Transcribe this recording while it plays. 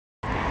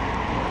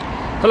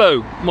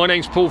Hello, my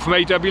name's Paul from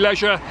AW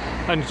Leisure,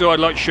 and I'd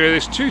like to show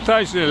this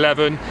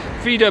 2011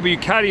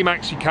 VW Caddy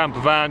Maxi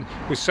camper van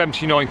with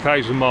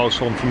 79,000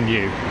 miles on from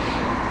new.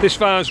 This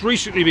van has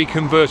recently been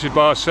converted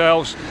by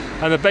ourselves,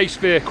 and the base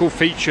vehicle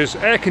features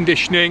air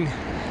conditioning,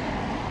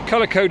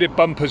 colour-coded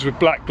bumpers with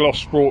black gloss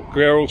sport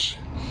grills,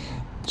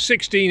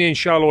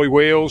 16-inch alloy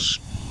wheels,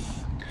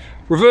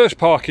 reverse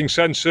parking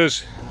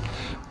sensors,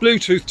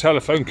 Bluetooth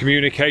telephone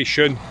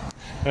communication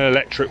and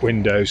electric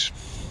windows.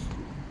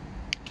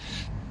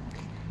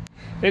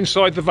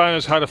 Inside, the van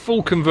has had a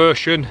full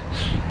conversion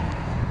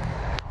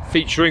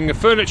featuring the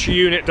furniture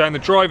unit down the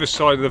driver's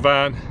side of the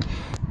van,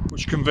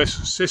 which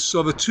consists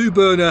of a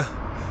 2-burner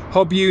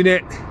hob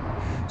unit,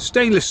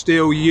 stainless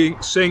steel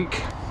sink,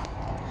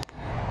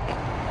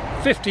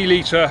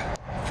 50-litre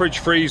fridge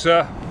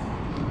freezer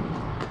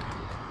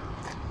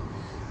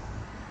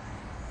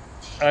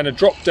and a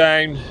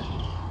drop-down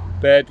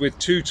bed with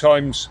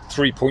 2x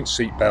 3-point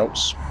seat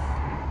belts.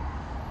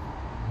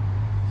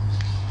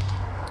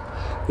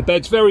 The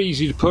bed's very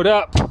easy to put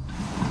up.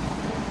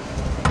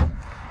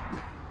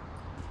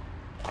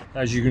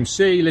 As you can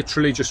see,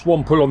 literally just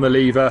one pull on the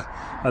lever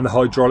and the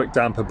hydraulic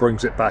damper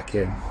brings it back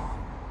in.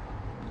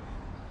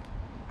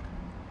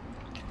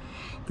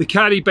 The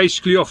Caddy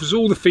basically offers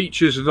all the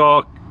features of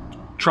our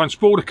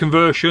transporter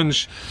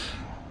conversions,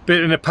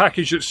 but in a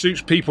package that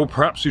suits people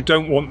perhaps who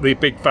don't want the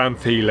big van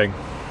feeling.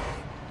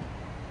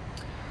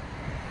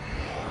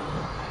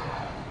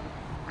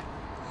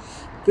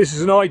 This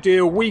is an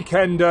ideal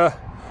weekender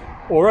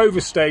or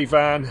overstay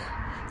van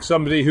for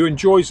somebody who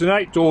enjoys an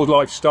outdoor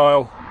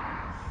lifestyle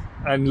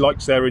and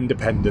likes their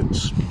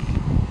independence.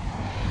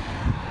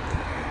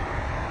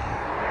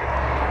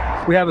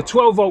 We have a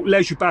 12-volt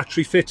leisure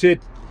battery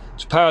fitted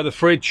to power the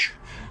fridge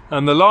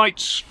and the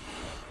lights.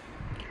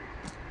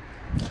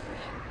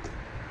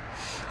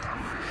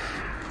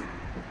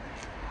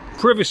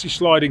 Privacy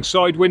sliding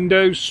side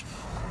windows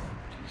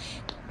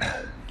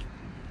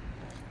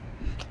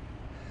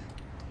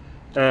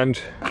and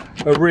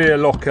a rear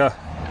locker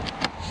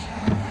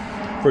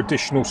for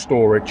additional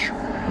storage.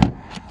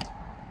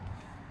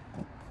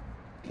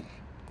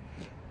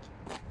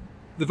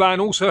 The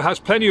van also has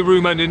plenty of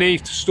room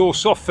underneath to store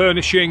soft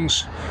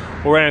furnishings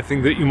or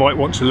anything that you might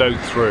want to load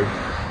through.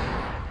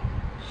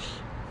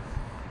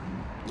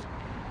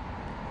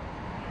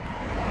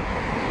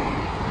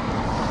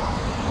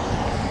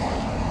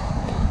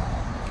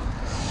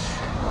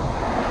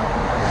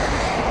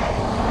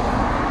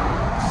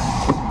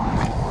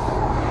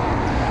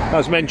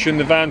 As mentioned,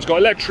 the van's got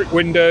electric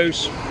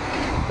windows,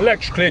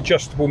 electrically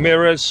adjustable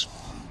mirrors,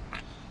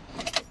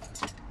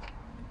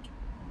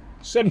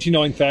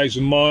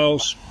 79,000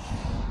 miles,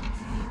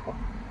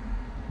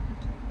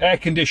 air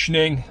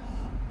conditioning,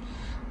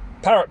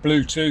 parrot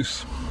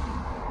Bluetooth,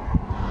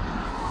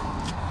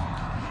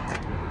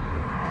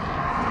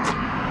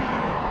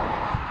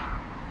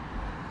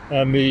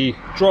 and the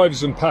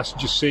drivers and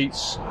passenger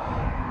seats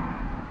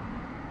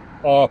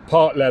are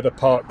part leather,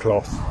 part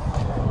cloth.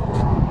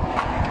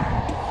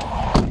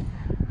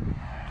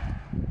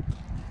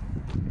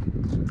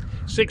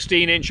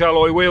 "16-inch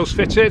alloy wheels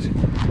fitted.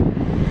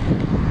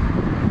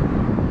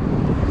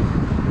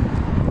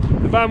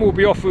 The van will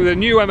be offered with a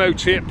new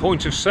MOT at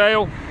point of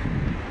sale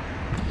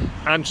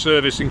and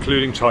service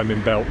including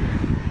timing belt.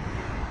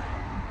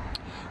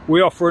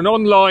 We offer an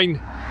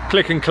online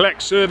click and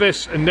collect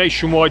service and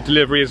nationwide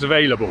delivery is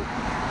available.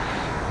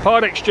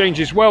 Part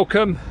exchange is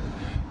welcome,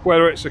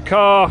 whether it's a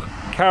car,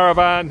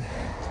 caravan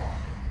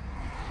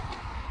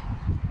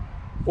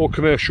or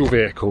commercial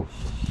vehicle.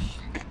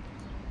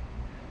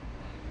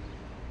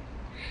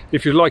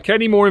 If you'd like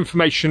any more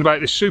information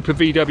about this super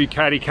VW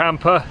Caddy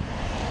camper,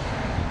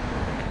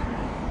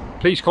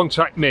 please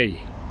contact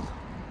me,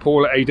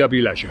 Paul at AW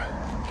Leisure.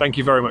 Thank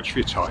you very much for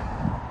your time.